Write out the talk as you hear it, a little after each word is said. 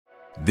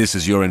This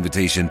is your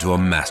invitation to a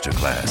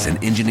masterclass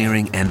in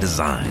engineering and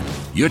design.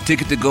 Your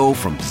ticket to go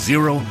from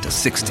 0 to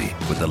 60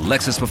 with the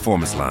Lexus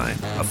Performance Line.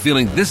 A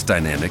feeling this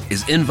dynamic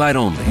is invite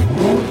only.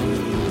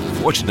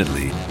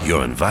 Fortunately,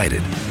 you're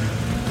invited.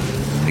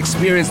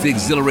 Experience the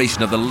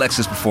exhilaration of the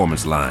Lexus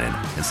Performance Line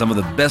and some of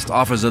the best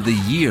offers of the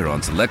year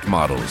on select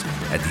models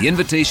at the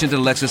Invitation to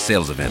Lexus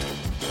sales event,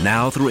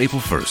 now through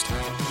April 1st.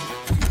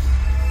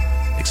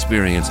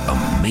 Experience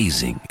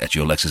amazing at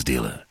your Lexus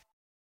dealer.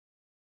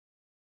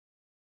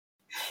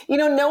 You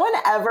know, no one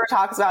ever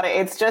talks about it.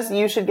 It's just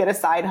you should get a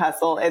side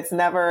hustle. It's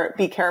never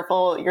be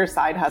careful your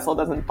side hustle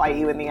doesn't bite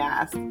you in the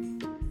ass.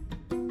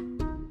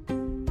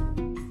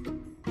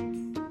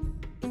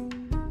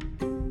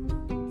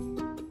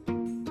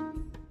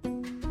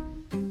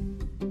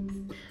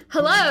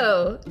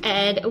 Hello,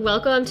 and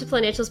welcome to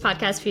Financials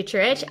Podcast Future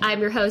Rich.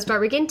 I'm your host,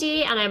 Barb and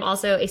I'm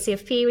also a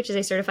CFP, which is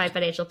a certified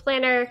financial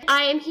planner.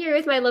 I am here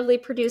with my lovely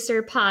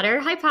producer, Potter.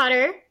 Hi,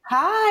 Potter.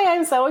 Hi,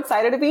 I'm so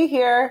excited to be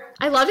here.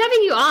 I loved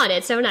having you on.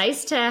 It's so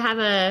nice to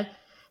have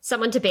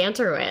someone to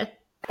banter with.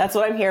 That's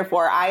what I'm here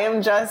for. I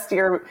am just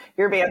your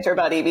banter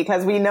buddy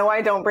because we know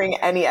I don't bring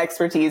any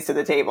expertise to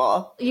the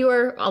table. You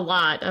are a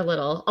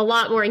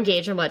lot more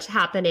engaged in what's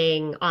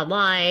happening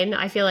online.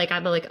 I feel like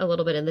I'm a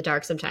little bit in the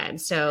dark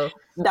sometimes. So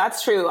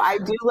that's true. I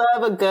do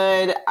love a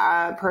good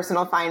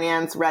personal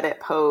finance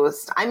Reddit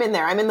post. I'm in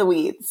there. I'm in the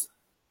weeds.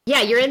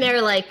 Yeah, you're in there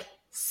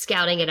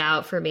scouting it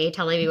out for me,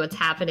 telling me what's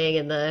happening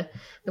in the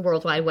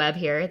World Wide Web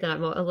here.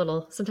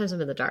 That sometimes I'm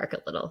in the dark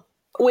a little.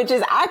 Which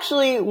is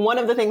actually one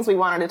of the things we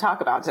wanted to talk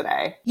about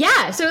today.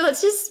 Yeah, so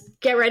let's just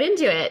get right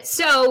into it.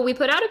 So we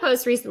put out a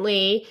post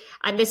recently,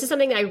 and this is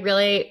something that I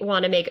really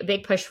want to make a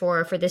big push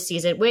for this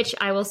season, which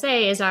I will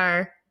say is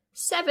our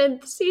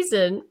 7th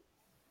season.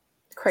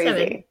 Crazy.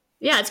 7.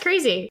 Yeah, it's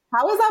crazy.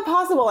 How is that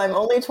possible? I'm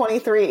only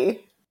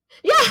 23.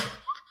 Yeah.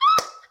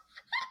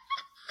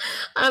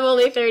 I'm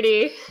only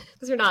 30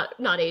 because we're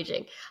not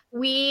aging.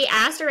 We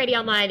asked already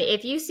online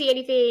if you see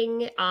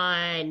anything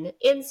on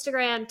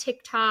Instagram,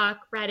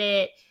 TikTok,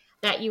 Reddit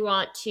that you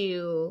want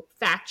to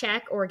fact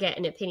check or get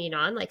an opinion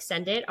on,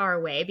 send it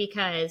our way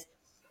because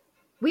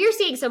we are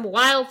seeing some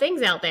wild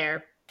things out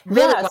there.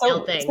 Really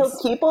wild things. So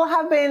people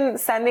have been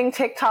sending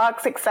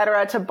TikToks,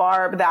 etc., to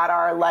Barb that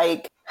are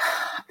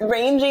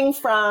ranging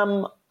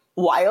from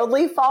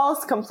wildly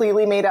false,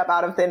 completely made up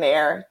out of thin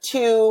air,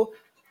 to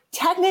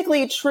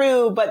technically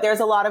true, but there's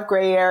a lot of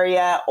gray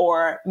area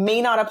or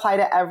may not apply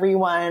to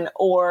everyone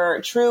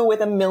or true with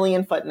a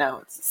million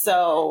footnotes.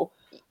 So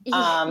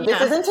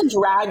this isn't to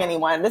drag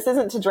anyone. This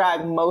isn't to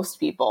drag most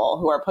people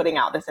who are putting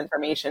out this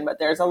information, but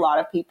there's a lot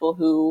of people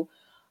who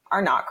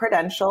are not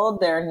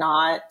credentialed. They're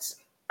not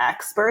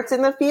experts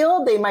in the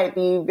field. They might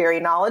be very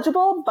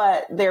knowledgeable,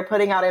 but they're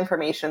putting out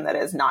information that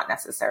is not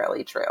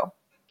necessarily true.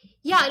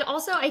 Yeah, and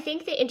also I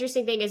think the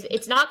interesting thing is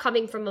it's not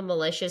coming from a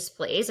malicious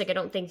place. I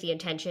don't think the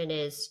intention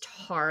is to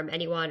harm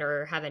anyone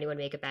or have anyone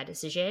make a bad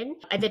decision.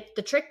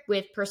 The trick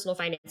with personal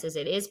finance is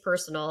it is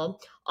personal.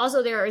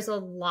 Also, there is a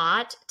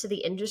lot to the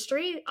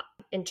industry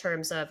in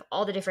terms of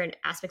all the different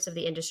aspects of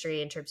the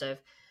industry in terms of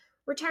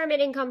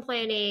retirement income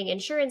planning,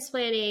 insurance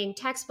planning,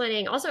 tax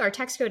planning. Also, our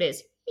tax code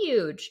is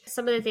huge.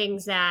 Some of the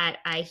things that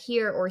I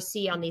hear or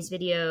see on these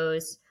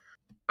videos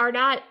are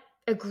not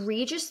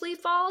egregiously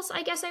false,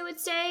 I guess I would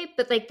say,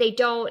 but they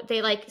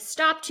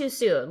stop too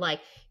soon.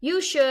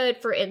 You should,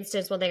 for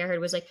instance, one thing I heard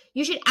was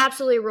you should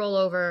absolutely roll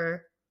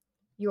over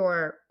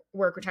your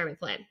work retirement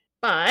plan.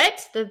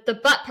 But the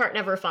but part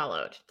never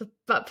followed. The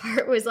but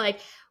part was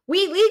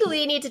we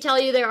legally need to tell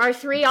you there are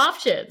 3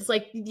 options.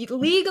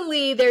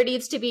 Legally, there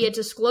needs to be a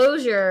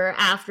disclosure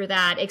after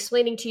that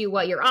explaining to you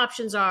what your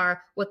options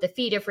are, what the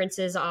fee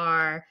differences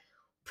are,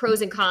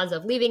 pros and cons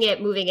of leaving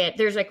it, moving it.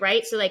 There's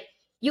right? So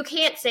you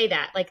can't say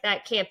that.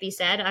 That can't be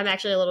said. I'm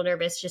actually a little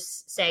nervous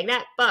just saying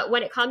that. But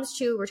when it comes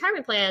to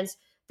retirement plans,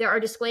 there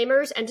are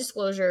disclaimers and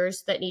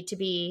disclosures that need to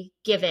be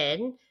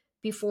given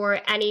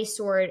before any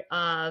sort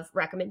of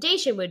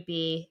recommendation would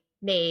be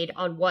made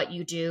on what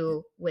you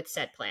do with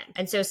said plan.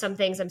 And so some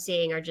things I'm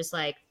seeing are just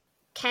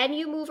can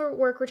you move a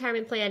work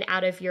retirement plan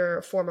out of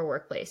your former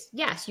workplace?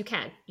 Yes, you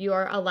can. You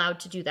are allowed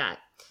to do that.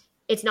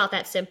 It's not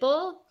that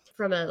simple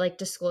from a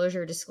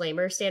disclosure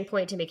disclaimer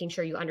standpoint to making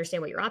sure you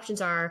understand what your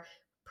options are,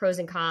 pros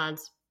and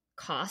cons,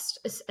 cost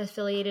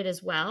affiliated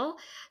as well.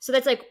 So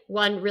that's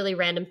one really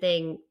random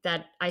thing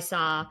that I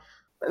saw.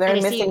 They're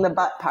missing the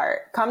butt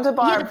part. Come to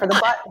Barb for the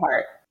butt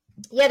part.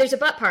 Yeah, there's a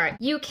butt part.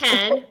 You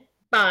can,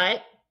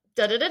 but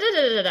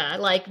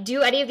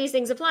do any of these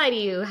things apply to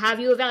you? Have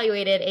you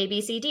evaluated A,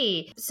 B, C,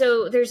 D?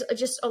 So there's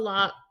just a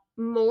lot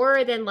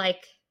more than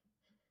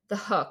the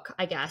hook,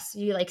 I guess.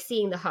 You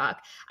seeing the hook.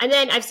 And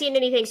then I've seen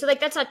anything. So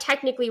that's not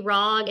technically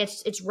wrong.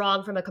 It's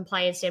wrong from a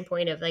compliance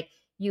standpoint of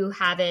you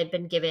haven't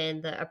been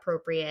given the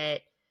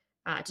appropriate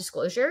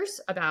disclosures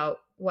about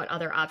what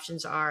other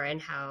options are and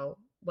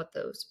what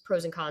those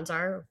pros and cons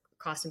are,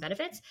 costs and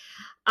benefits.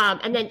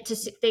 And then to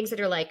things that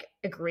are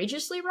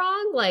egregiously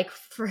wrong.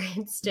 For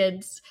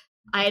instance,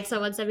 I had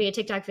someone send me a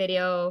TikTok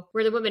video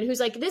where the woman who's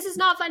this is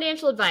not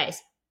financial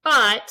advice,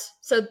 but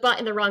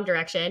in the wrong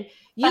direction.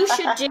 you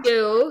should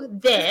do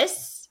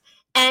this,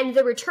 and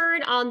the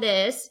return on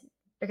this,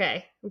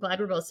 okay, I'm glad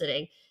we're both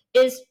sitting,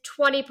 is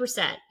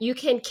 20%. You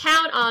can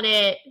count on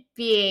it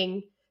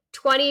being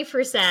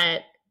 20%,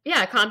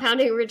 yeah,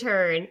 compounding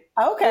return.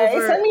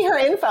 Okay, send me her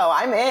info.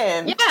 I'm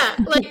in. Yeah,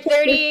 like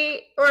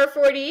 30 or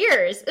 40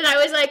 years. And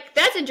I was like,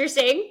 that's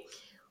interesting.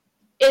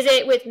 Is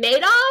it with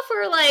Madoff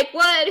or like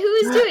what?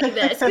 Who's doing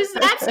this? Because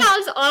that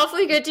sounds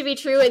awfully good to be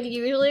true. And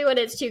usually when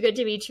it's too good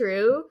to be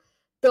true,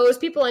 those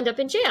people end up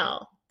in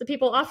jail. The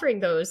people offering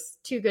those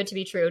too good to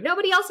be true.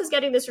 Nobody else is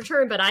getting this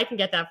return, but I can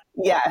get that.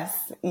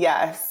 Yes,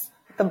 yes.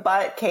 The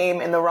butt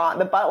came in the wrong.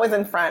 The butt was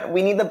in front.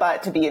 We need the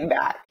butt to be in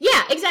back.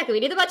 Yeah, exactly. We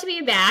need the butt to be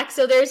in back.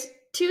 So there's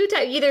two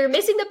types, either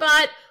missing the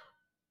butt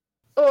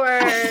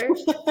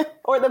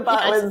or the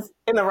butt was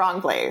in the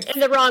wrong place. In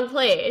the wrong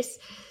place.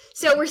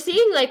 So we're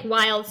seeing like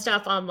wild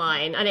stuff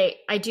online. And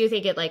I do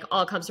think it like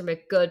all comes from a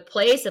good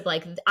place of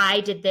like,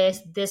 I did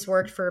this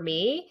worked for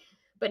me,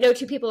 but no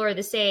two people are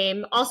the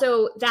same.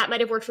 Also, that might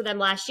have worked for them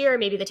last year.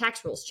 Maybe the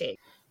tax rules changed.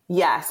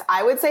 Yes.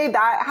 I would say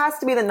that has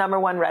to be the number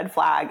one red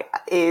flag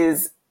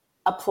is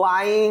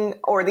applying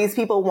or these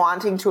people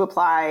wanting to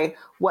apply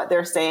what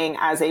they're saying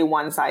as a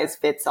one size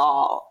fits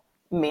all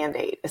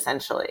mandate,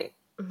 essentially.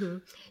 Mm-hmm.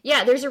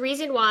 Yeah, there's a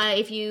reason why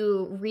if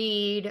you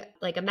read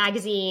like a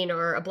magazine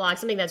or a blog,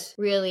 something that's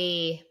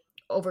really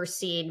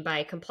overseen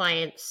by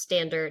compliance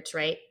standards,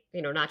 right?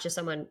 You know, not just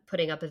someone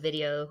putting up a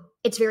video.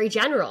 It's very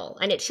general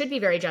and it should be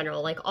very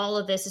general. Like all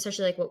of this,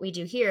 especially like what we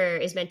do here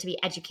is meant to be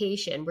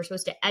education. We're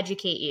supposed to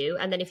educate you.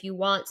 And then if you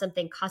want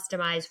something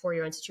customized for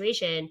your own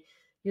situation,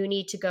 you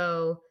need to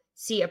go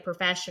see a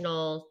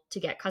professional to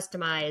get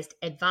customized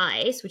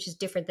advice, which is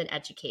different than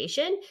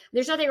education.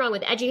 There's nothing wrong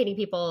with educating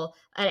people.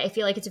 And I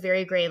feel like it's a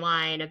very gray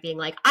line of being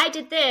like, I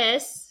did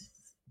this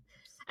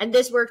and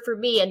this worked for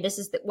me. And this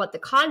is what the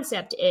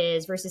concept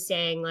is versus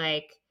saying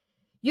like,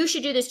 you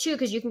should do this too,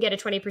 because you can get a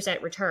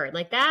 20% return.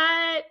 Like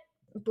that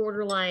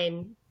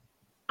borderline,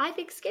 I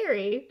think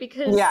scary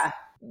because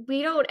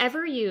we don't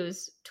ever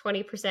use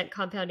 20%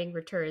 compounding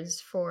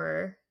returns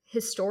for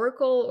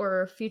historical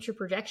or future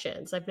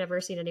projections. I've never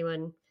seen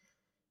anyone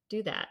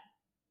do that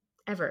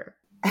ever.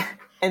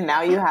 And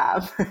now you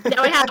have.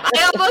 Now I have.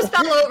 I almost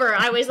fell over.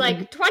 I was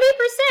like,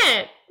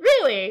 20%?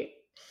 Really?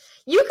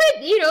 You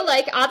could, you know,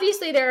 like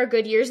obviously there are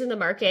good years in the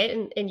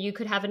market and you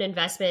could have an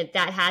investment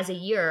that has a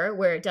year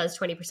where it does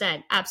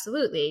 20%.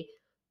 Absolutely.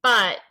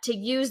 But to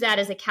use that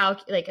as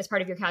like as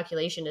part of your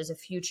calculation as a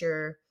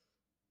future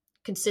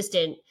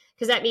consistent,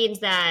 because that means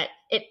that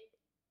it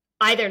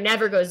either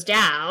never goes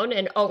down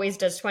and always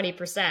does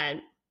 20%,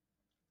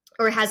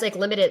 or it has like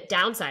limited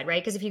downside,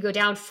 right? Because if you go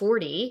down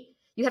 40,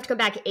 you have to come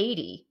back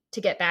 80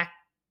 to get back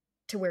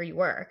to where you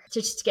were, to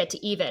just get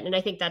to even. And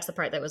I think that's the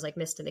part that was like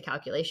missed in the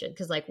calculation.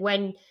 Because like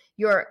when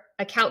your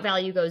account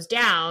value goes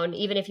down,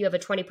 even if you have a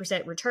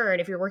 20% return,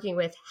 if you're working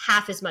with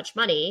half as much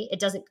money, it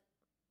doesn't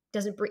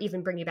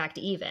even bring you back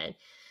to even.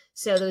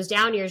 So those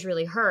down years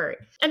really hurt.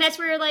 And that's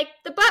where like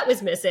the butt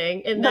was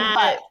missing in that.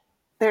 Butt.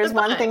 There's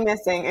one thing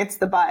missing. It's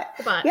the butt.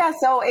 Yeah.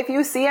 So if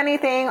you see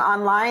anything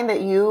online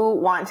that you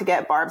want to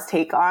get Barb's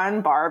take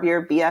on, Barb,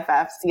 your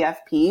BFF,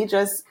 CFP,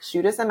 just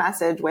shoot us a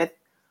message with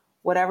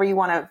whatever you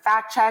want to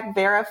fact check,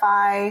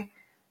 verify,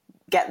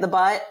 get the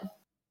butt.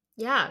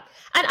 Yeah.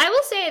 And I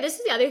will say, this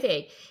is the other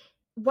thing.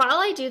 While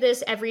I do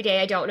this every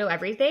day, I don't know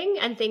everything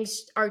and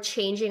things are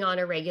changing on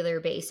a regular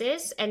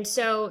basis. And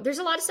so there's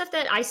a lot of stuff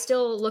that I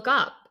still look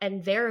up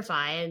and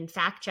verify and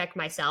fact check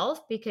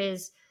myself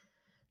because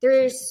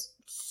there's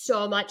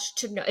so much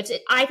to know.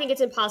 I think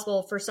it's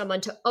impossible for someone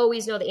to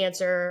always know the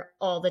answer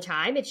all the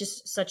time. It's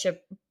just such a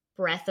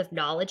breadth of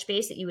knowledge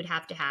base that you would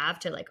have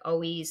to like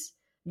always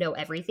know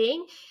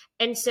everything.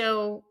 And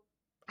so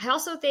I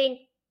also think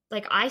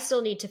like I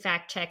still need to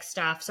fact check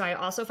stuff. So I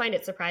also find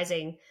it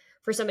surprising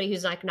for somebody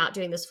who's like not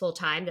doing this full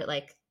time that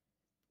like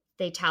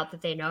they tout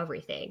that they know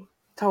everything.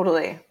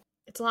 Totally.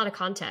 It's a lot of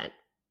content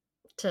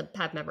to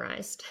have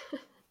memorized.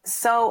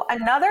 So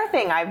another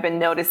thing I've been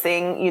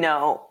noticing, you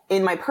know,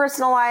 in my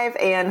personal life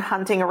and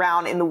hunting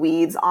around in the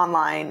weeds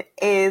online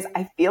is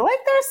I feel like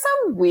there's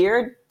some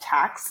weird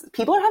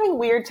people are having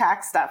weird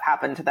tax stuff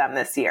happen to them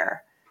this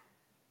year.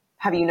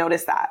 Have you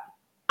noticed that?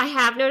 I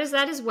have noticed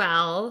that as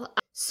well.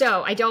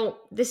 So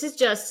this is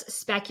just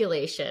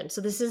speculation.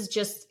 So this is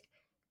just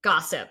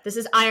gossip. This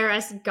is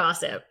IRS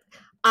gossip.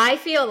 I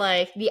feel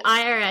like the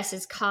IRS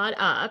is caught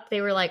up. They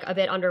were like a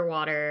bit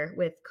underwater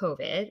with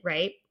COVID,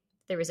 right?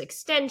 There was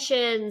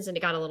extensions and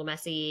it got a little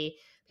messy.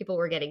 People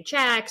were getting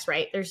checks,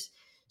 right?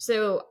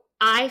 So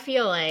I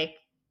feel like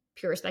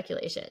pure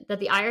speculation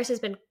that the IRS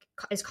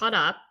is caught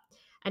up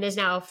and is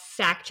now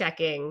fact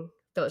checking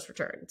those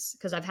returns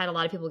because I've had a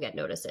lot of people get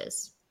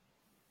notices.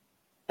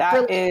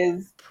 That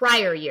is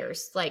prior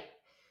years, like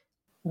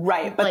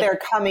right, but like, they're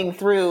coming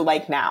through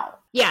like now.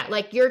 Yeah,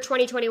 like your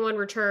 2021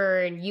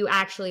 return, you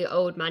actually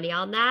owed money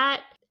on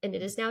that. And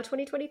it is now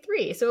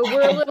 2023. So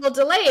we're a little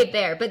delayed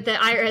there, but the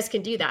IRS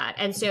can do that.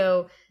 And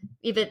so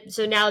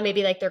now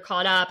maybe like they're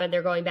caught up and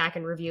they're going back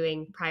and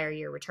reviewing prior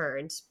year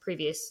returns,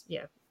 previous,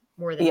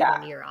 more than Yeah.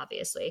 1 year,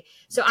 obviously.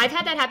 So I've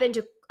had that happen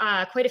to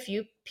quite a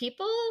few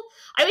people.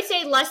 I would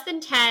say less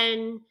than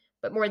 10,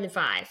 but more than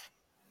 5.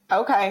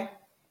 Okay.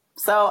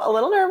 So a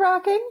little nerve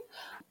wracking,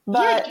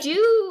 Yeah, but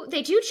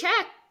they do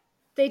check.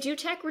 They do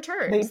check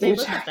returns. they do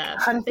look check, at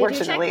them. They do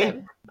check unfortunately.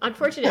 them.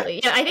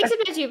 Unfortunately. Yeah, I think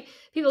sometimes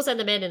people send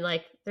them in and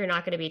like they're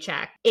not going to be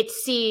checked. It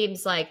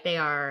seems like they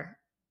are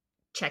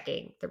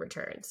checking the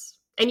returns.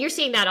 And you're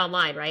seeing that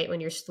online, right?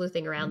 When you're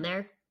sleuthing around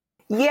there.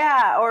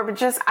 Yeah, or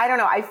just, I don't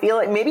know. I feel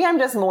like maybe I'm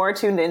just more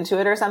tuned into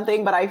it or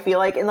something, but I feel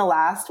like in the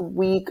last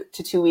week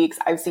to 2 weeks,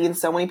 I've seen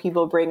so many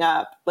people bring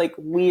up like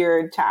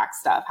weird tax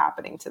stuff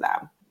happening to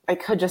them.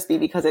 It could just be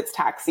because it's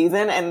tax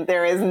season and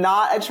there is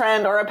not a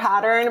trend or a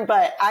pattern,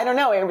 but I don't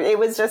know. It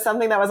was just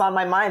something that was on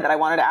my mind that I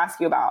wanted to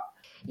ask you about.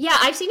 Yeah,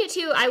 I've seen it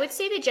too. I would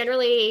say that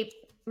generally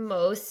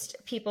most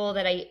people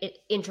that I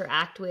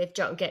interact with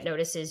don't get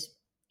notices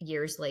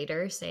years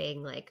later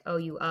saying like, oh,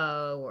 you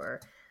owe,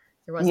 or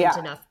there wasn't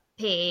enough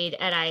paid.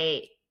 And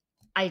I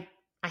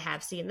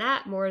have seen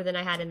that more than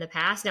I had in the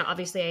past. Now,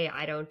 obviously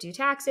I don't do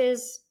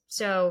taxes,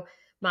 so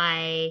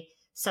my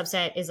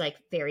subset is like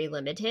very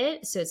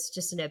limited. So it's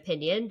just an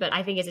opinion, but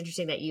I think it's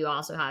interesting that you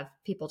also have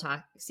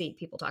see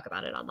people talk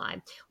about it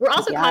online. We're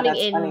also coming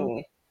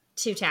in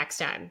to tax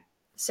time.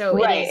 So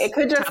it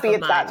could just be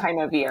it's that time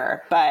of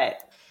year,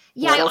 but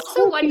yeah, I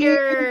also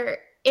wonder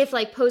if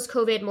like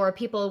post-COVID more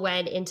people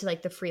went into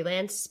like the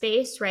freelance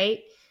space, right?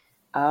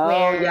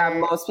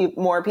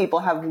 More people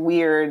have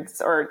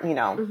weirds or,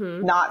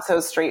 not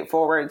so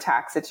straightforward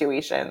tax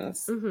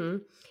situations. Mm-hmm.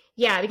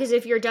 Yeah, because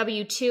if you're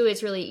W-2,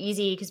 it's really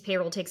easy because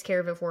payroll takes care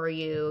of it for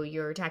you.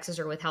 Your taxes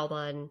are withheld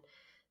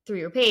through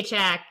your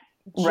paycheck.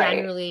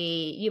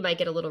 Generally, you might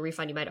get a little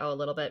refund. You might owe a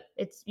little bit.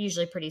 It's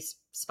usually pretty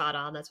spot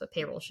on. That's what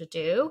payroll should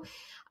do.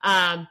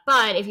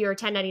 But if you're a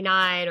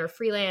 1099 or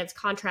freelance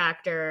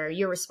contractor,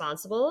 you're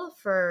responsible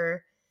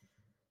for,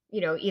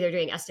 either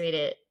doing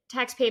estimated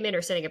tax payment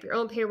or setting up your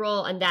own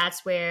payroll. And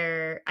that's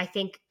where I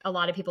think a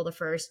lot of people the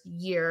first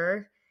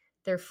year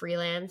their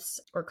freelance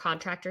or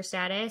contractor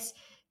status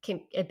can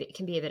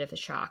be a bit of a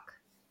shock.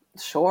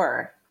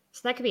 Sure.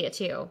 So that could be it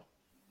too.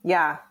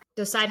 Yeah.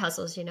 Those side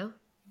hustles,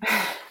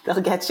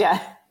 They'll get you.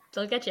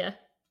 They'll get you.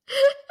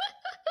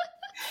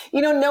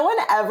 No one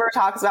ever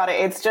talks about it.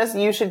 It's just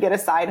you should get a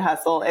side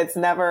hustle. It's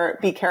never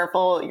be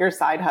careful your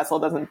side hustle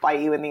doesn't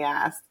bite you in the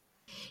ass.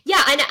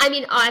 Yeah, and I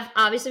mean,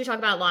 we talk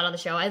about it a lot on the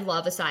show. I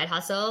love a side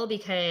hustle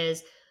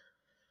because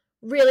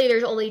really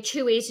there's only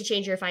 2 ways to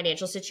change your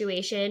financial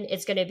situation.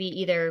 It's going to be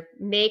either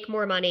make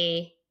more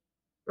money,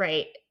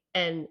 right,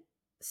 and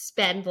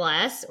spend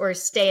less, or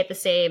stay at the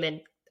same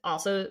and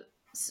also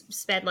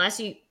spend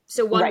less.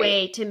 So one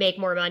way to make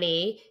more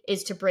money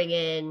is to bring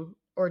in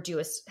or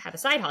have a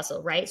side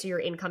hustle, right? So your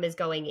income is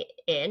going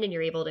in and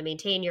you're able to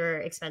maintain your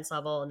expense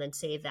level and then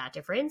save that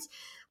difference.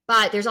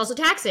 But there's also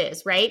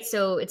taxes, right?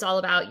 So it's all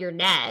about your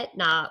net,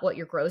 not what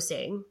you're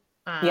grossing.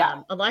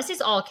 Unless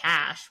it's all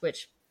cash,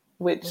 which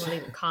we won't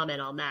even comment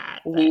on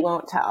that. We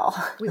won't tell.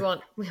 We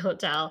won't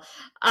tell.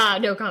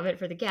 No comment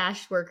for the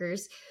cash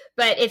workers.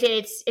 But if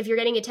you're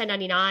getting a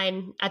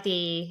 1099 at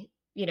the,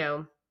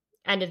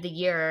 end of the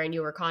year and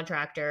you were a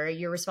contractor,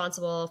 you're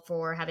responsible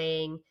for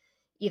having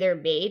either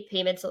made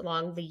payments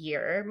along the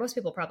year. Most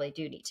people probably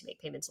do need to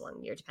make payments along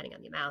the year, depending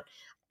on the amount.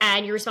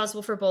 And you're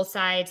responsible for both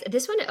sides.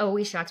 This one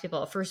always shocks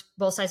people. For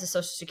both sides of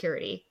Social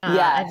Security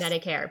and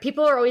Medicare.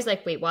 People are always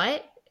like, wait,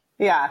 what?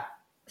 Yeah.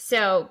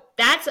 So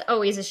that's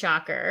always a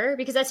shocker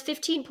because that's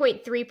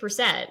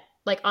 15.3%,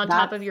 like on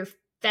top of your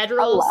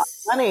federal. A lot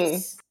of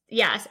money.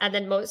 Yes. And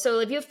then so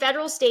if you have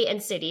federal, state,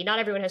 and city, not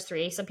everyone has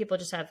 3. Some people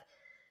just have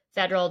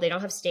federal. They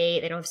don't have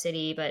state. They don't have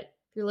city. But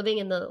if you're living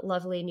in the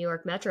lovely New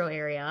York metro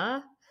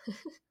area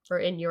or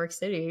in New York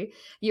City,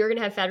 you're going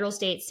to have federal,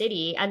 state,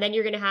 city. And then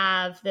you're going to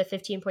have the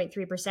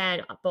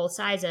 15.3% both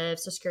sides of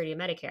Social Security and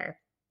Medicare.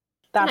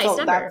 That's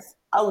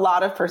a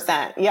lot of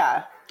percent.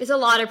 Yeah. It's a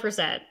lot of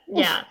percent.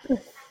 Yeah.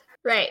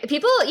 Right.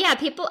 People,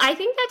 I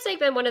think that's like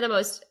been one of the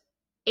most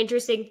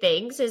interesting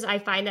things is I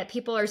find that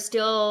people are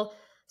still,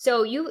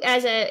 so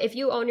if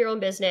you own your own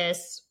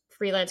business,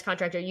 freelance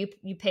contractor,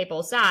 you pay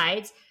both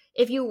sides.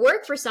 If you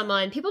work for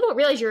someone, people don't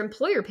realize your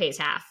employer pays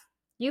half.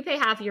 You pay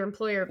half, your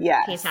employer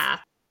pays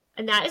half.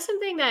 And that is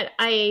something that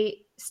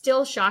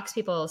still shocks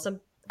people.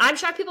 I'm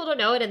shocked people don't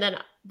know it. And then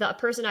the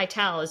person I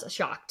tell is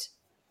shocked.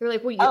 They're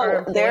like, well, your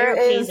employer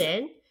pays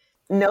in.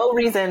 No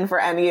reason for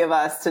any of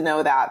us to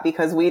know that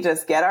because we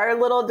just get our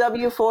little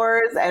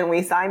W-4s and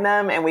we sign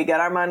them and we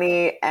get our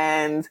money.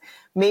 And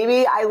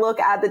maybe I look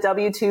at the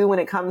W-2 when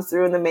it comes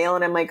through in the mail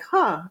and I'm like,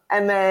 huh.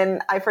 And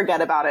then I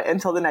forget about it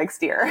until the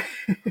next year.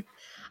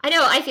 I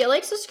know. I feel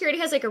like Social Security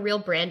has like a real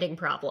branding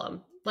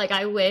problem. Like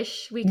I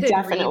wish we could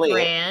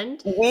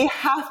rebrand. We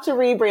have to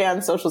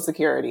rebrand Social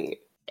Security.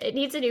 It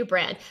needs a new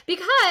brand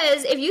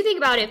because if you think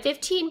about it,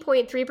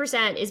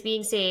 15.3% is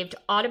being saved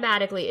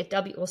automatically.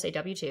 We'll say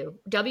W-2.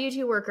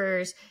 W-2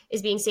 workers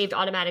is being saved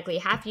automatically,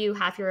 half you,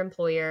 half your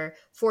employer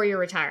for your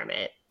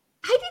retirement.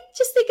 I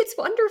just think it's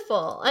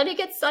wonderful. And it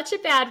gets such a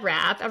bad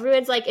rap.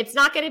 Everyone's like, it's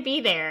not going to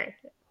be there.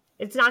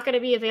 It's not going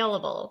to be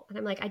available. And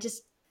I'm like,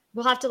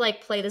 we'll have to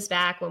like play this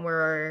back when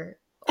we're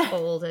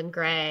old and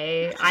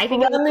gray. I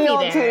think it Run will the be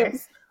old there.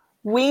 tapes.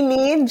 We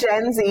need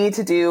Gen Z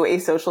to do a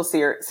social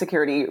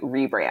security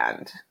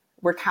rebrand.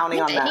 We're counting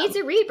on It them. needs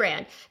a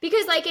rebrand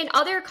because like in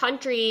other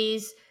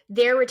countries,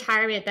 their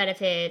retirement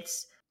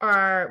benefits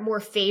are more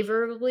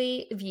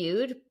favorably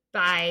viewed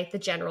by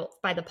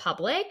the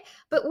public,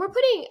 but we're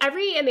putting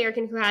every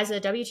American who has a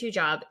W-2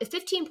 job,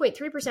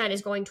 15.3%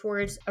 is going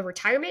towards a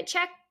retirement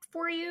check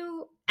for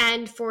you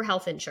and for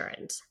health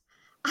insurance.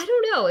 I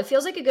don't know. It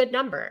feels like a good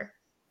number.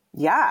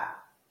 Yeah.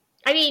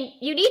 I mean,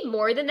 you need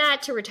more than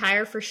that to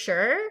retire for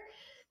sure,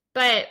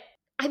 but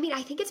I mean,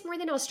 I think it's more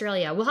than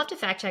Australia. We'll have to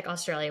fact check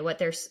Australia.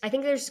 I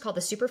think there's called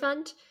the Super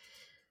Fund.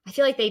 I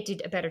feel like they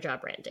did a better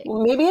job branding.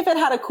 Maybe if it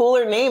had a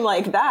cooler name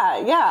like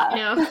that. Yeah. You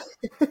know,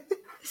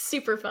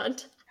 Super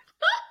Fund.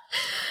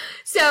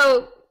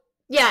 So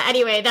yeah,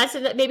 anyway,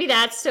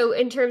 so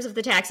in terms of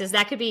the taxes,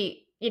 that could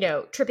be, you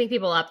know, tripping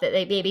people up that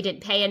they maybe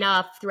didn't pay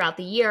enough throughout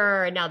the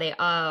year and now they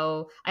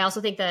owe. I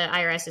also think the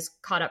IRS is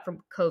caught up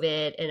from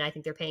COVID and I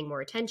think they're paying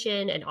more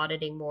attention and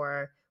auditing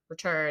more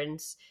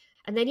returns.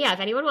 And then, yeah, if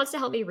anyone wants to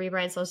help me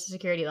rebrand Social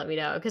Security, let me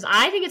know. Because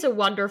I think it's a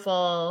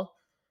wonderful,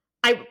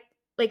 I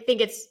like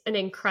think it's an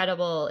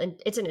incredible,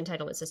 and it's an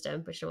entitlement system,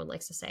 which no one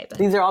likes to say. But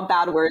these are all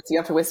bad words. You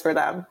have to whisper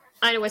them.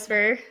 I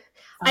whisper.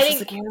 Social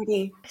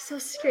Security. Social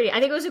Security. I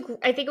think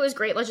it was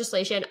great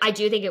legislation. I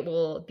do think it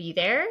will be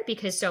there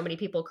because so many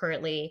people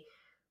currently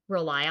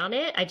rely on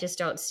it. I just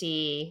don't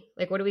see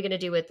like what are we going to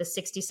do with the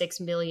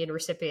 66 million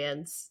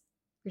recipients?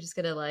 We're just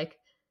going to like,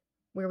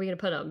 where are we going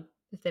to put them?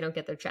 If they don't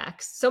get their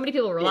checks. So many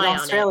people rely on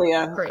it.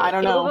 Australia. I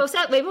don't know.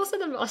 Maybe we'll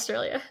send them to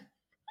Australia.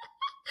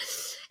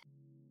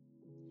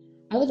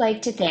 I would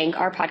like to thank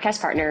our podcast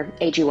partner,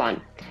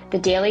 AG1, the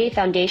daily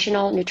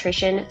foundational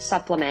nutrition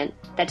supplement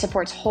that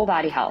supports whole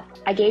body health.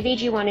 I gave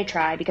AG1 a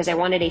try because I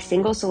wanted a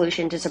single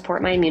solution to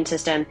support my immune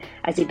system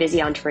as a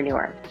busy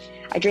entrepreneur.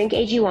 I drink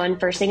AG1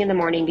 first thing in the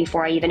morning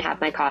before I even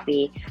have my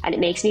coffee, and it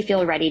makes me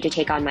feel ready to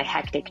take on my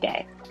hectic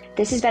day.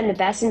 This has been the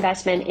best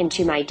investment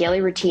into my daily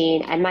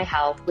routine and my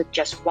health with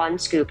just one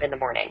scoop in the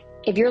morning.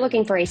 If you're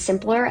looking for a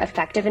simpler,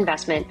 effective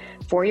investment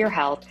for your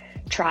health,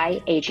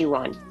 try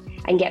AG1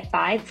 and get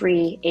 5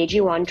 free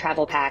AG1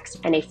 travel packs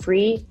and a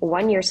free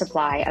 1-year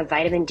supply of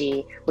vitamin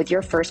D with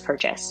your first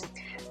purchase.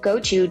 Go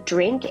to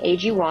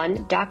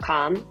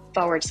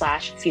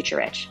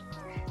drinkag1.com/futurerich.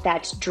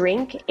 That's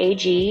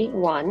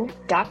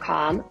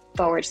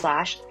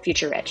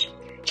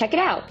drinkag1.com/futurerich. Check it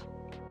out.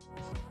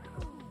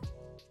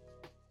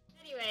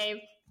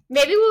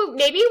 Maybe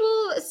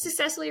we'll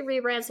successfully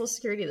rebrand Social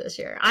Security this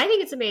year. I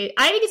think it's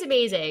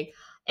amazing.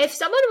 If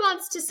someone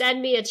wants to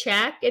send me a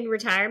check in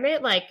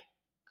retirement, like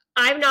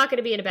I'm not going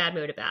to be in a bad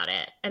mood about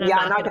it. And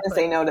I'm not going to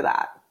say no to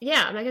that.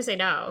 Yeah, I'm not going to say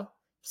no.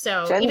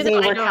 So Gen Z,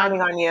 we're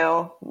counting on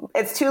you.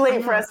 It's too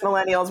late for us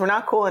millennials. We're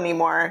not cool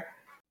anymore.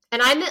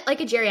 And I'm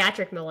like a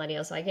geriatric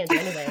millennial, so I can't do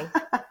anything.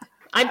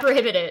 I'm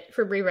prohibited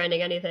from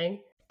rebranding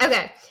anything.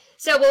 Okay,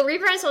 so we'll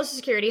rebrand Social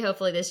Security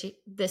hopefully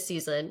this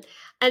season.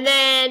 And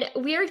then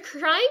we are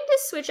trying to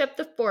switch up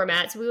the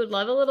formats. We would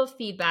love a little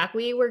feedback.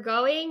 We're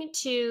going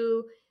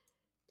to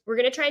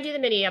try and do the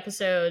mini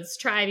episodes,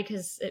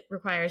 because it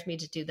requires me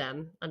to do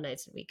them on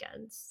nights and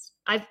weekends.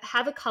 I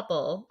have a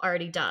couple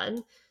already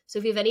done. So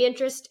if you have any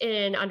interest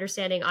in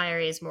understanding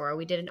IRAs more,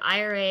 we did an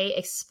IRA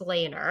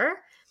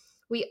explainer.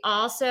 We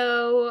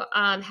also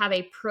have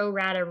a pro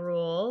rata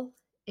rule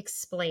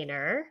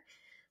explainer.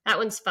 That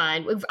one's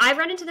fun. I've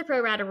run into the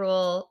pro rata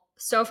rule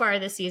so far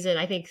this season,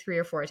 I think 3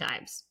 or 4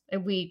 times.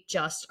 And we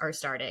just are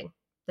starting.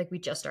 Like we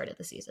just started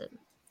the season.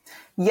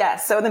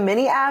 Yes. So the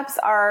mini apps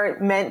are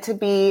meant to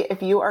be,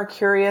 if you are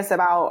curious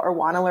about or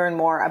want to learn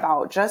more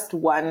about just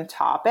one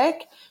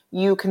topic,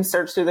 you can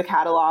search through the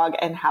catalog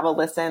and have a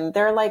listen.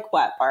 They're like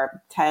what, Barb?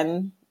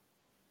 10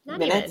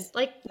 minutes? Even.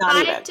 Like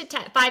 5 to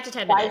 10 minutes. 5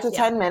 to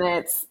 10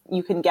 minutes.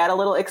 You can get a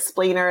little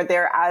explainer.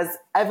 They're as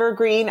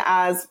evergreen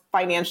as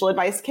financial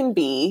advice can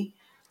be.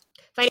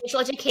 Financial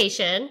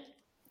education.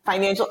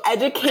 Thank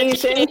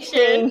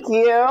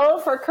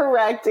you for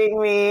correcting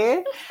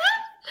me.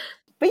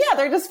 But yeah,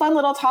 they're just fun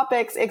little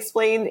topics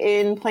explained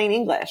in plain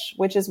English,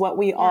 which is what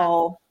we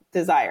all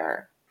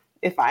desire,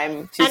 if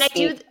I'm to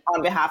speak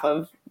on behalf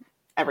of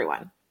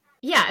everyone.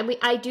 Yeah, and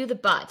I do the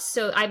buts.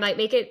 So I might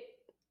make it,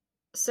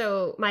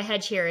 so my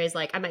hedge here is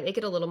like, I might make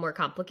it a little more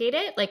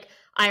complicated. Like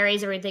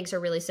IRAs, everyone thinks are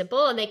really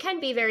simple, and they can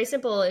be very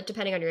simple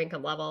depending on your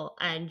income level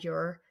and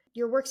your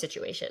work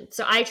situation.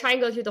 So I try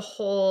and go through the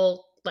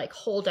whole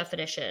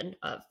definition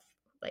of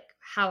like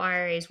how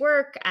IRAs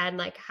work and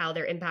like how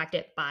they're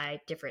impacted by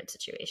different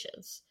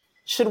situations.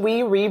 Should we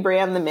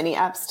rebrand the mini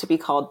apps to be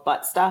called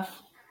butt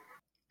stuff?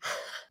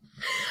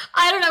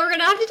 I don't know. We're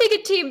going to have to take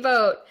a team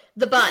vote.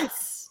 The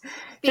butts.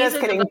 Just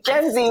kidding.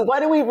 Gen Z,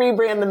 what do we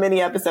rebrand the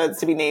mini episodes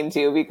to be named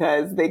to?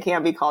 Because they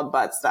can't be called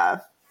butt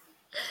stuff.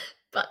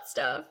 Butt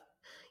stuff.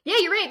 Yeah,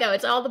 you're right though.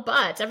 It's all the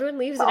butts. Everyone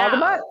leaves it out. All the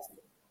butts.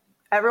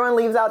 Everyone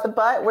leaves out the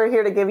butt. We're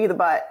here to give you the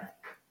butt.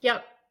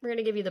 Yep. We're going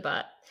to give you the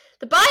butt.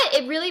 The butt,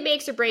 it really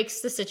makes or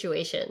breaks the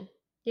situation,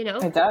 you know?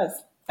 It does.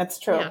 That's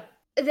true. Yeah.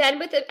 then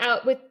with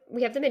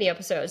we have the mini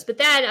episodes, but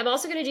then I'm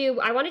also going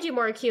to I want to do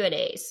more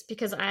Q&As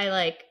because I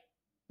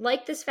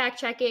like this fact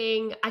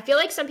checking. I feel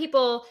like some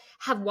people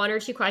have one or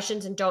two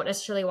questions and don't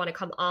necessarily want to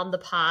come on the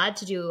pod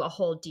to do a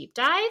whole deep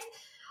dive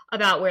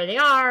about where they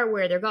are,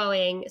 where they're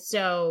going.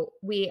 So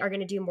we are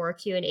going to do more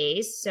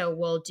Q&As. So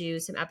we'll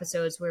do some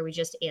episodes where we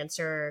just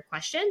answer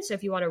questions. So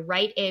if you want to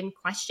write in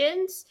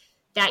questions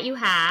that you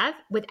have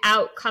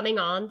without coming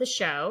on the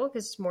show,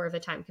 because it's more of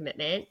a time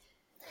commitment.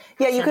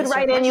 Yeah, you could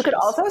write in. You could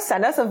also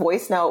send us a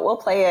voice note. We'll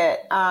play it.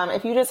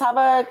 If you just have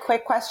a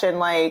quick question,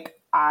 like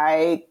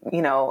I,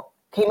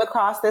 came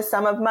across this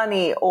sum of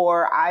money,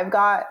 or I've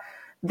got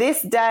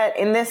this debt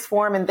in this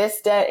form and this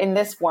debt in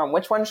this form.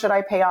 Which one should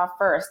I pay off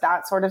first?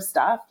 That sort of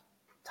stuff.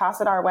 Toss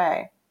it our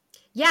way.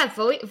 Yeah,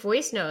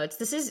 voice notes.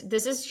 This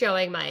is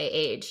showing my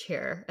age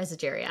here as a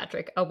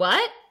geriatric. A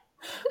what?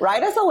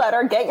 Write us a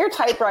letter. Get your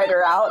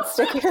typewriter out.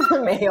 Stick it in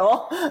the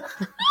mail.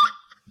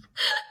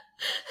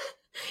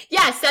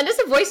 Yeah, send us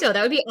a voice note.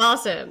 That would be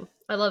awesome.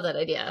 I love that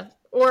idea.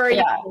 Or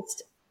you can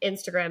just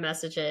Instagram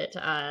message it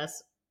to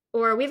us.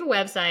 Or we have a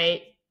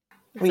website.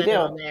 We do.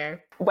 On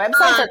there.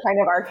 Websites are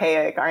kind of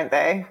archaic, aren't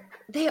they?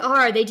 They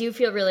are. They do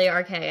feel really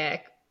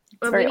archaic.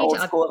 It's very old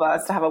school of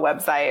us to have a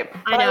website.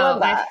 I know. I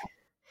love that.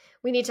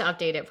 We need to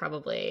update it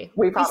probably.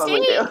 We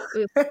probably do.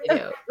 We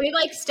do. We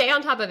stay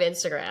on top of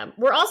Instagram.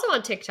 We're also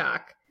on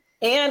TikTok.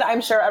 And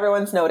I'm sure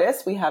everyone's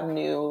noticed we have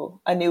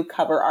a new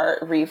cover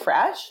art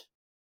refresh.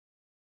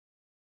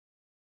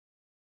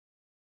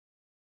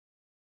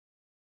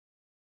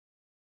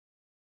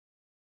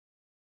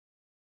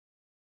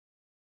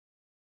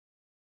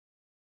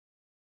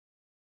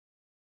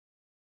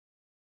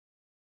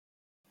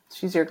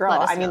 She's your girl.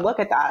 I mean, look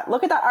at that.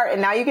 Look at that art.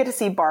 And now you get to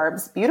see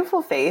Barb's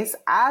beautiful face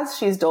as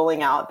she's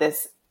doling out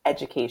this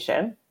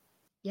education.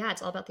 Yeah,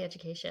 it's all about the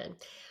education.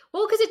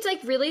 Well, because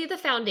it's really the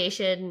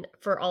foundation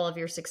for all of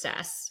your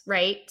success,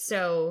 right?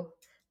 So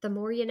the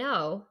more you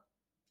know,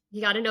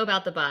 you got to know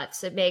about the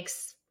butts.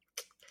 It's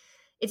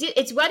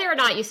whether or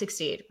not you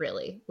succeed,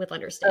 really, with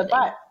understanding. The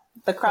butt.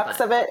 The crux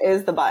of it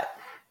is the butt.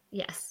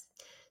 Yes.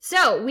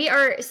 So we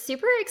are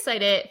super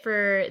excited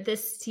for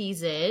this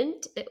season.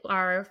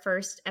 Our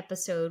first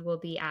episode will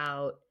be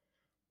out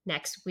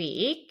next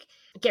week.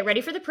 Get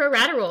ready for the pro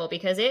rata rule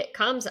because it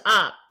comes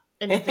up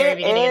in the very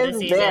beginning of the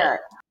season.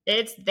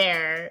 It's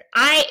there.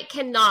 I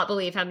cannot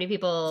believe how many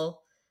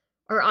people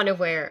are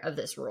unaware of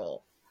this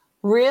rule.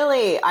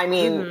 Really? I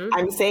mean,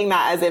 I'm saying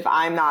that as if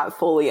I'm not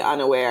fully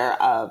unaware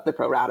of the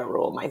pro rata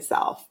rule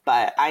myself,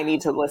 but I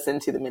need to listen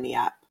to the mini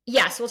app.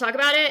 Yes, we'll talk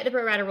about it, the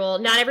pro rata rule.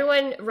 Not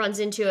everyone runs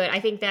into it. I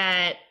think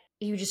that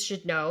you just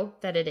should know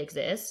that it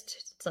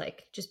exists.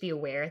 It's just be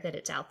aware that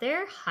it's out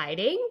there,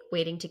 hiding,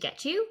 waiting to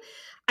get you.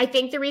 I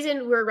think the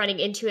reason we're running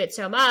into it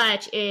so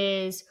much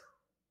is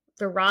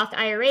the Roth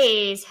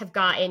IRAs have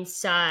gotten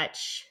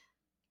such,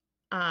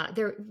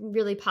 they're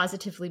really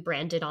positively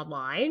branded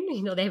online.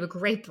 They have a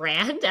great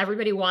brand.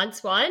 Everybody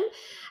wants one.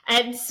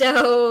 And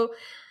so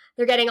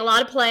they're getting a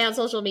lot of play on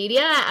social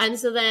media. And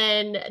so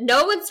then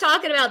no one's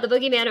talking about the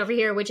boogeyman over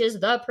here, which is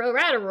the pro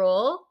rata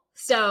rule.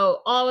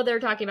 So all they're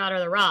talking about are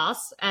the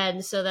Roths.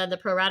 And so then the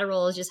pro rata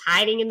rule is just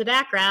hiding in the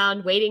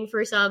background, waiting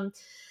for some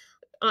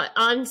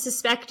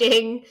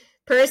unsuspecting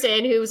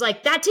person who's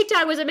like, that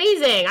TikTok was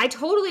amazing. I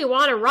totally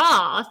want a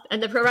Roth.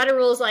 And the pro rata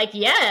rule is like,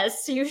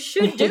 yes, you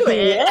should do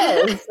it.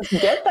 Yes,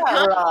 get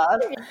that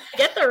Roth.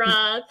 Get the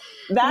Roth.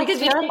 That's because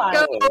terrifying. You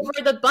didn't go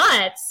over the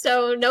butts,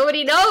 so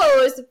nobody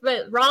knows.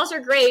 But Roths are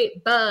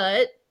great,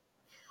 but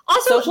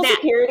also Social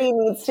Security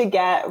needs to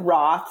get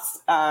Roths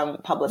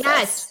publicized.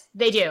 Yes,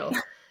 they do.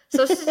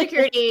 Social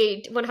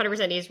Security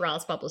 100% needs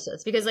Roths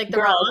publicists because the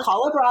Roths,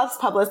 call up Roths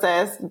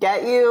publicist,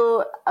 get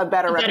you a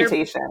better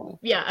reputation.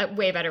 Yeah, a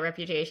way better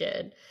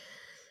reputation.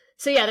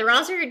 So yeah, the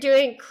Roths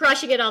are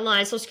crushing it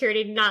online. Social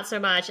Security, not so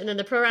much. And then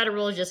the pro rata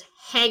rule is just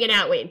hanging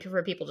out, waiting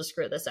for people to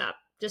screw this up.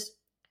 Just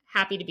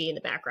happy to be in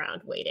the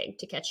background, waiting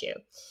to catch you.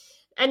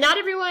 And not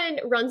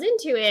everyone runs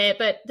into it,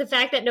 but the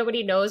fact that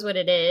nobody knows what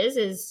it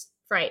is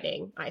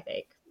frightening, I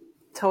think.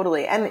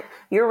 Totally. And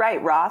you're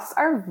right. Roths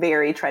are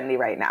very trendy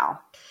right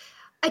now.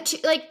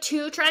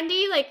 Too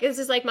trendy. This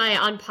is my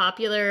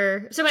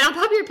unpopular. So my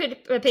unpopular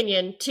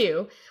opinion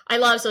too. I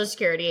love Social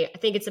Security. I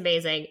think it's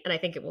amazing, and I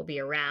think it will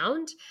be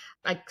around.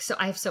 So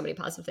I have so many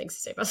positive things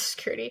to say about Social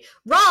Security.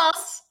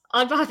 Roth's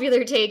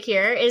unpopular take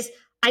here is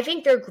I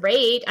think they're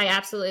great. I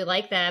absolutely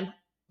like them.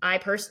 I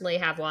personally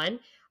have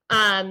one.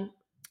 I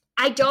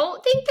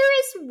don't think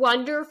they're as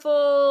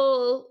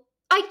wonderful.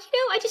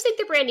 I just think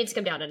the brand needs to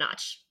come down a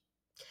notch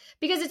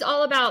because it's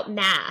all about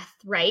math,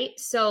 right?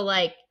 So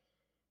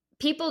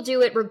people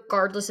do it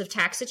regardless of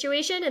tax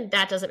situation, and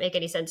that doesn't make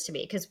any sense to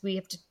me because we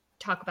have to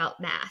talk about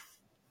math.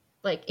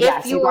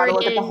 Yes, you got to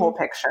look at the whole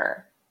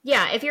picture.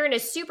 Yeah, if you're in a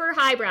super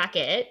high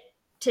bracket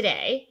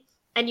today,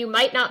 and you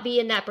might not be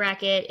in that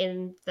bracket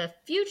in the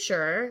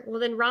future, well,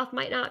 then Roth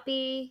might not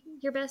be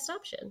your best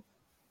option.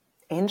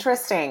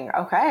 Interesting.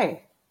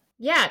 Okay.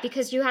 Yeah,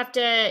 because you have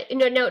to.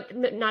 No,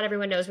 not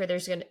everyone knows where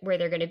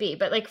they're going to be.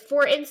 But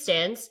for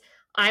instance,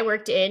 I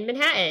worked in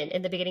Manhattan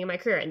in the beginning of my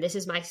career, and this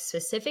is my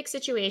specific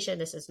situation.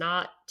 This is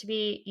not to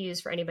be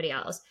used for anybody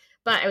else,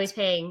 but I was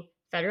paying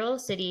federal,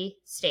 city,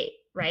 state,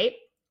 right?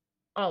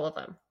 All of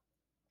them.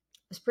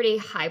 It was pretty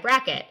high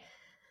bracket.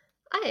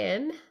 I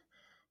am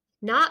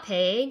not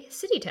paying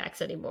city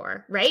tax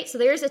anymore, right? So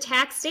there's a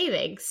tax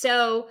saving.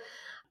 So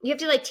you have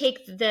to like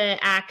take the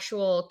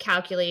actual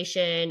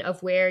calculation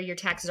of where your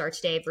taxes are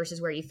today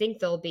versus where you think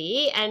they'll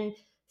be. And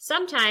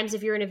sometimes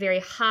if you're in a very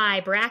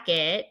high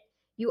bracket,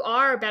 you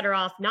are better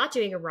off not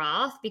doing a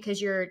Roth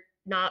because you're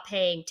not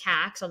paying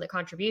tax on the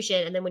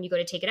contribution. And then when you go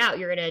to take it out,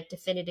 you're in a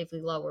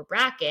definitively lower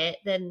bracket.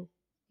 Then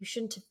you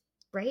shouldn't have,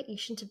 right? You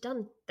shouldn't have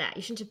done that.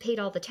 You shouldn't have paid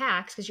all the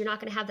tax because you're not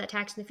going to have that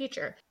tax in the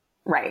future.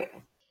 Right.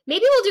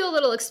 Maybe we'll do a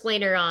little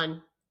explainer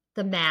on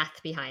the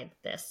math behind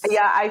this.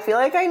 Yeah, I feel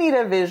like I need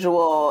a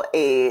visual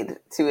aid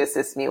to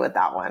assist me with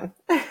that one.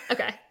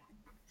 Okay.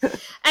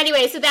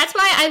 Anyway, so that's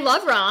why I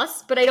love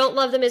Ross, but I don't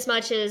love them as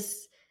much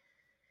as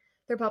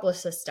their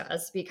publicist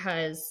does,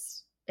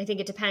 because I think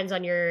it depends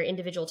on your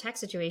individual tax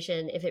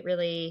situation if it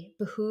really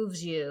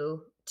behooves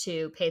you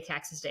to pay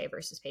taxes today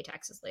versus pay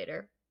taxes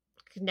later.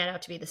 It could net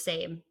out to be the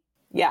same.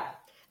 Yeah.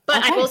 But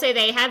okay. I will say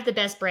they have the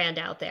best brand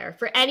out there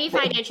for any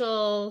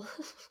financial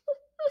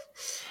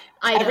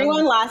item.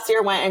 Everyone last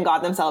year went and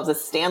got themselves a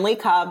Stanley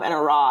Cup and a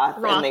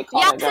Roth. And they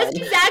called it good. That's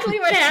exactly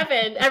what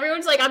happened.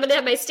 Everyone's like, I'm going to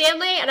have my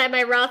Stanley and I have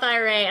my Roth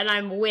IRA and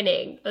I'm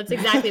winning. That's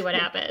exactly what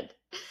happened.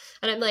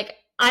 And I'm like,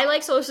 I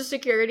like Social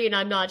Security and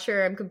I'm not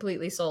sure I'm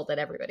completely sold that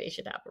everybody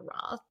should have a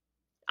Roth.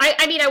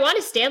 I mean, I want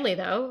a Stanley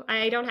though.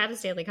 I don't have a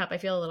Stanley Cup. I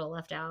feel a little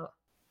left out.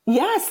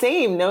 Yeah,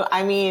 same. No,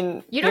 I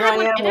mean, you don't have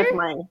one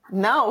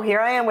either? Here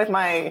I am with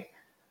my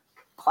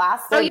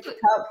plastic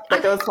cup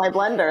that goes to my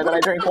blender that I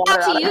drink water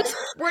out of.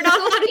 We're not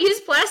allowed to use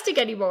plastic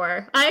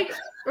anymore.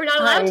 We're not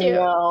allowed to. I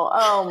know.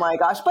 Oh my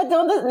gosh. But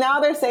now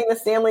they're saying the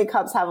Stanley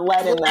Cups have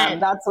lead in them.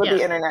 That's what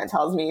the internet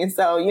tells me.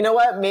 So you know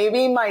what?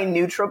 Maybe my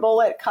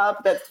NutriBullet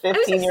cup that's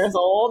 15 years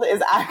old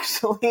is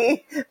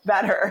actually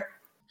better.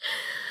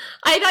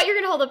 I thought you were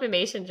going to hold up a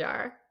mason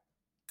jar.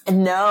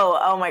 No.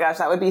 Oh my gosh.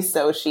 That would be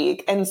so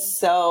chic and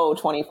so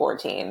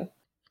 2014.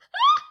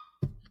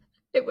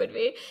 It would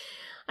be.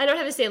 I don't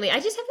have a Stanley. I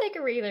just have like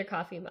a regular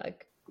coffee mug.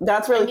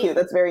 That's really cute.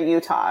 That's very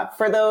Utah.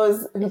 For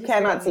those who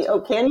cannot see. Oh,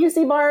 can you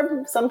see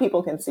Barb? Some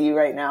people can see you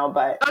right now,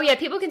 but. Oh yeah,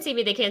 people can see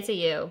me. They can't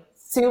see you.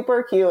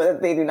 Super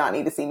cute. They do not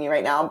need to see me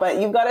right now,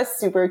 but you've got a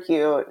super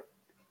cute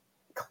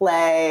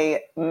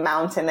clay,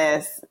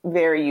 mountainous,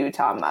 very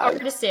Utah mug.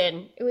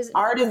 Artisan. It was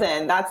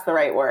artisan. That's the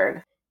right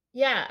word.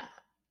 Yeah,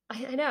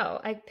 I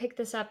know. I picked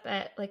this up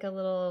at like a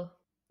little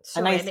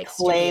ceramic nice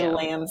clay studio.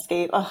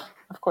 Landscape. Oh,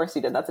 of course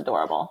you did. That's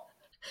adorable.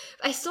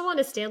 I still want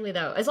a Stanley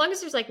though, as long as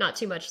there's like not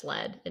too much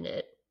lead in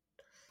it.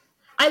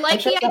 I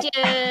like the idea.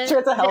 I'm sure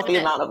it's a healthy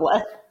amount of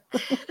lead.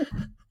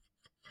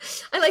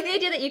 I like the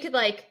idea that you could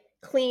like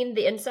clean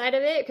the inside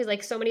of it because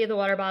like so many of the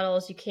water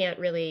bottles you can't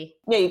really.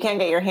 Yeah, you can't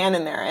get your hand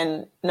in there,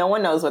 and no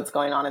one knows what's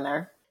going on in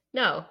there.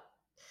 No.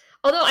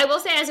 Although I will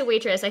say, as a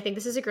waitress, I think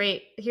this is a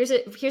great. Here's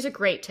a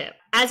great tip.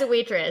 As a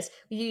waitress,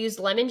 you use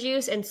lemon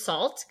juice and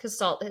salt because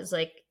salt is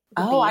like.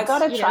 I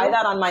gotta try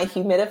that on my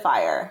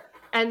humidifier.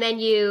 And then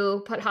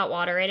you put hot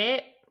water in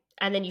it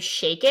and then you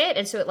shake it.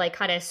 And so it like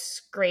kind of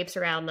scrapes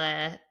around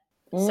the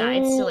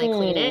sides to like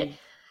clean it.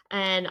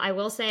 And I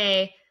will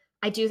say,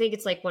 I do think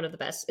it's like one of the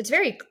best. It's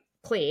very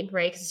clean,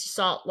 right? Because it's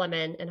salt,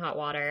 lemon, and hot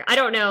water. I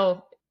don't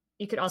know.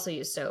 You could also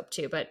use soap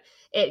too, but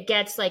it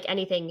gets like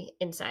anything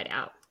inside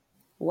out.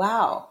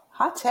 Wow.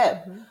 Hot tip.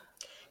 Mm-hmm.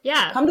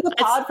 Yeah. Come to the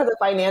pod for the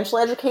financial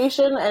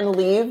education and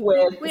leave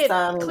with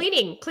some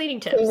cleaning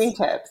tips. Cleaning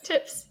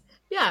tips.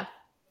 Yeah.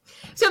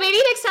 So maybe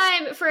next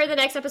time for the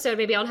next episode,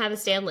 maybe I'll have a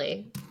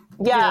Stanley.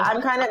 Yeah,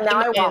 I'm kind of, now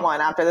I want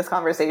one after this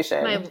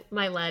conversation.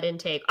 My lead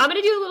intake. I'm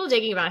going to do a little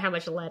digging about how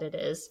much lead it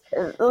is.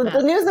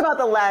 The news about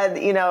the lead,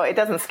 it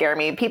doesn't scare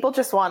me. People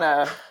just want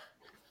to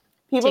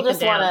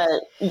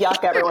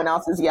yuck everyone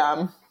else's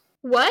yum.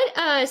 What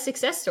a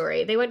success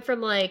story. They went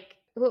from like,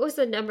 what was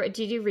the number?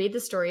 Did you read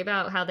the story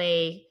about how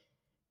they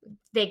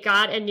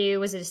got a new,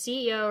 was it a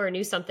CEO or a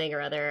new something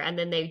or other? And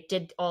then they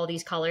did all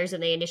these colors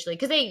and they initially,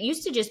 because they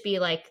used to just be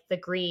like the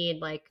green,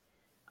 like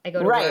I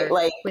go to work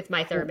like, with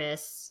my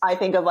thermos. I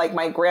think of like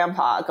my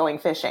grandpa going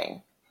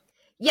fishing.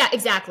 Yeah,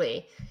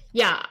 exactly.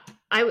 Yeah.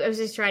 I was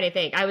just trying to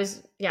think.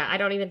 I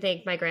don't even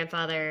think my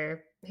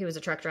grandfather, who was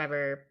a truck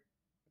driver,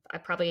 I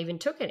probably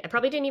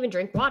didn't even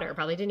drink water.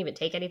 Probably didn't even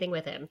take anything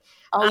with him.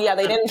 Oh yeah.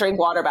 They didn't drink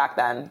water back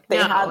then. They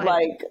had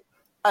like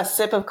a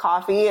sip of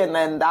coffee and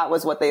then that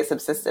was what they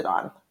subsisted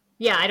on.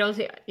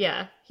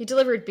 Yeah, he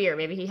delivered beer.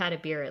 Maybe he had a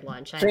beer at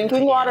lunch.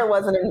 Drinking water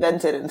wasn't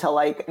invented until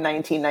like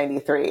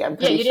 1993. I'm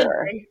pretty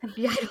sure. I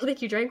don't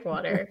think you drank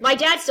water. My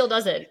dad still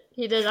doesn't.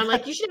 He does. I'm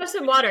like, you should have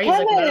some water. He's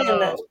like,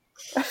 no,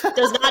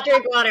 does not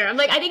drink water. I'm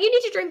like, I think you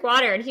need to drink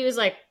water. And he was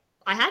like,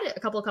 I had a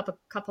couple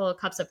of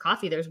cups of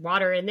coffee. There's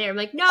water in there. I'm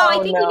like, no, I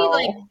think you need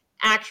like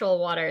actual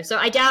water. So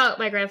I doubt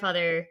my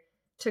grandfather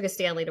took a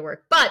Stanley to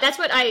work. But that's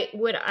what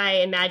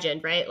I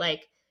imagined, right?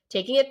 Like,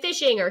 taking it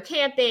fishing or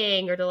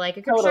camping or to like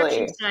a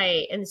construction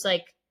site, and it's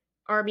like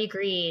army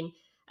green.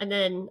 And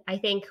then I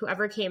think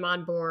whoever came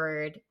on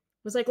board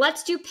was like,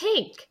 let's do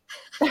pink.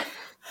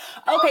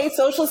 Okay,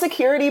 Social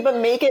Security, but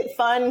make it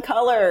fun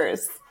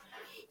colors.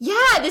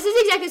 Yeah, this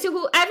is exactly. So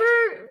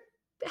whoever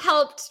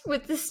helped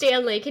with the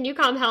Stanley, can you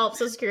come help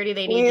Social Security?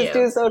 They need you. Please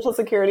do Social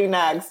Security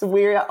next.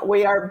 We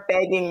are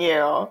begging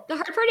you. The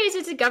hard part is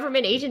it's a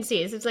government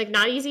agencies. It's like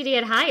not easy to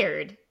get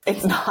hired.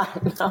 It's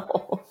not,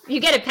 no. You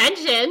get a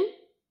pension.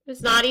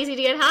 It's not easy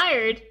to get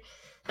hired.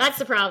 That's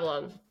the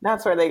problem.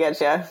 That's where they get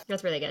you.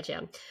 That's where they get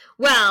you.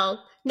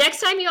 Well,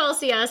 next time you all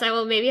see us, I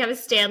will maybe have a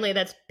Stanley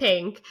that's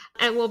pink,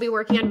 and we'll be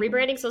working on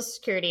rebranding Social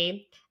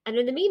Security. And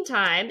in the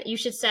meantime, you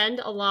should send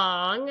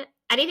along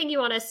anything you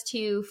want us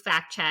to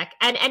fact check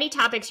and any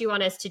topics you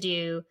want us to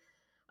do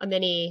a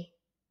mini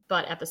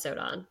butt episode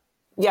on.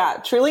 Yeah,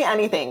 truly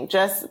anything.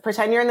 Just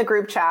pretend you're in the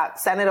group chat,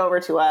 send it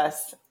over to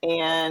us.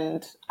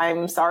 And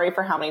I'm sorry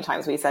for how many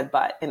times we said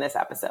butt in this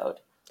episode.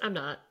 I'm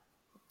not.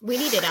 We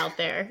need it out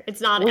there.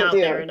 It's not out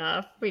there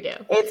enough. We do.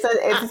 It's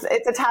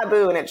a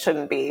taboo, and it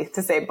shouldn't be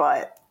to say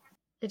butt.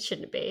 It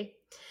shouldn't be.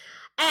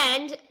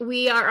 And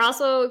we are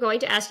also going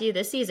to ask you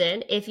this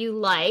season, if you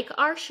like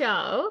our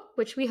show,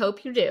 which we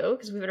hope you do,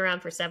 because we've been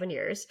around for 7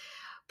 years,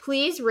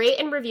 please rate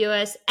and review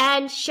us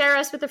and share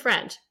us with a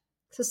friend.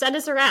 So send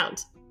us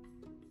around.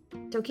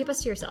 Don't keep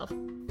us to yourself.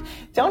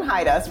 Don't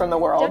hide us from the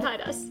world. Don't hide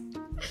us.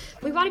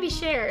 We want to be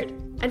shared.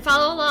 And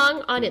follow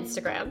along on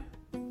Instagram.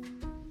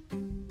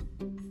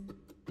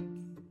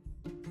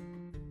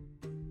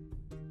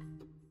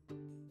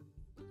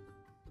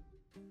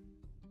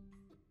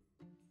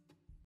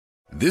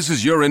 This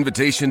is your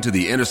invitation to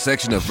the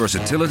intersection of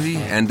versatility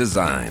and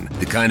design.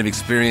 The kind of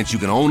experience you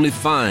can only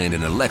find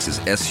in a Lexus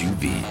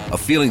SUV. A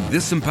feeling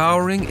this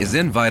empowering is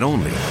invite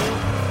only.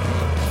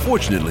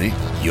 Fortunately,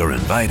 you're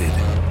invited.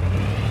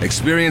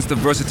 Experience the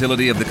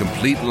versatility of the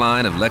complete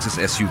line of Lexus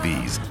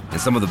SUVs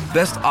and some of the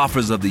best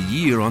offers of the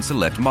year on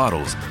select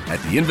models at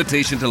the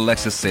Invitation to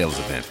Lexus sales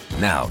event,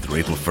 now through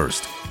April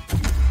 1st.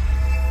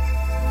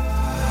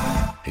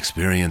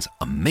 Experience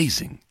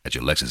amazing at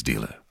your Lexus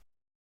dealer.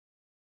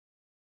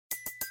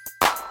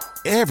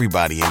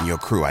 Everybody in your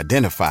crew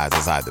identifies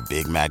as either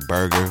Big Mac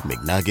Burger,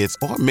 McNuggets,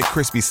 or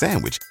McCrispy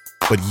Sandwich.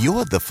 But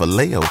you're the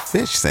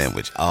Filet-O-Fish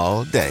Sandwich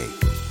all day.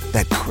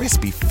 That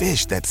crispy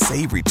fish, that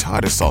savory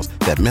tartar sauce,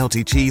 that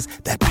melty cheese,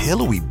 that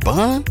pillowy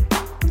bun.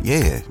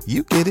 Yeah,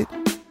 you get it.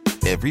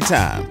 Every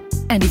time.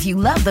 And if you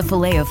love the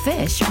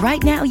Filet-O-Fish,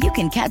 right now you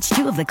can catch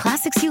 2 of the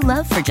classics you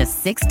love for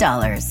just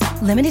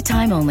 $6. Limited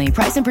time only.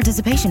 Price and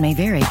participation may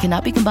vary.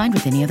 Cannot be combined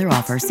with any other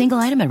offer. Single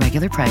item at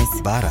regular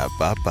price.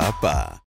 Ba-da-ba-ba-ba.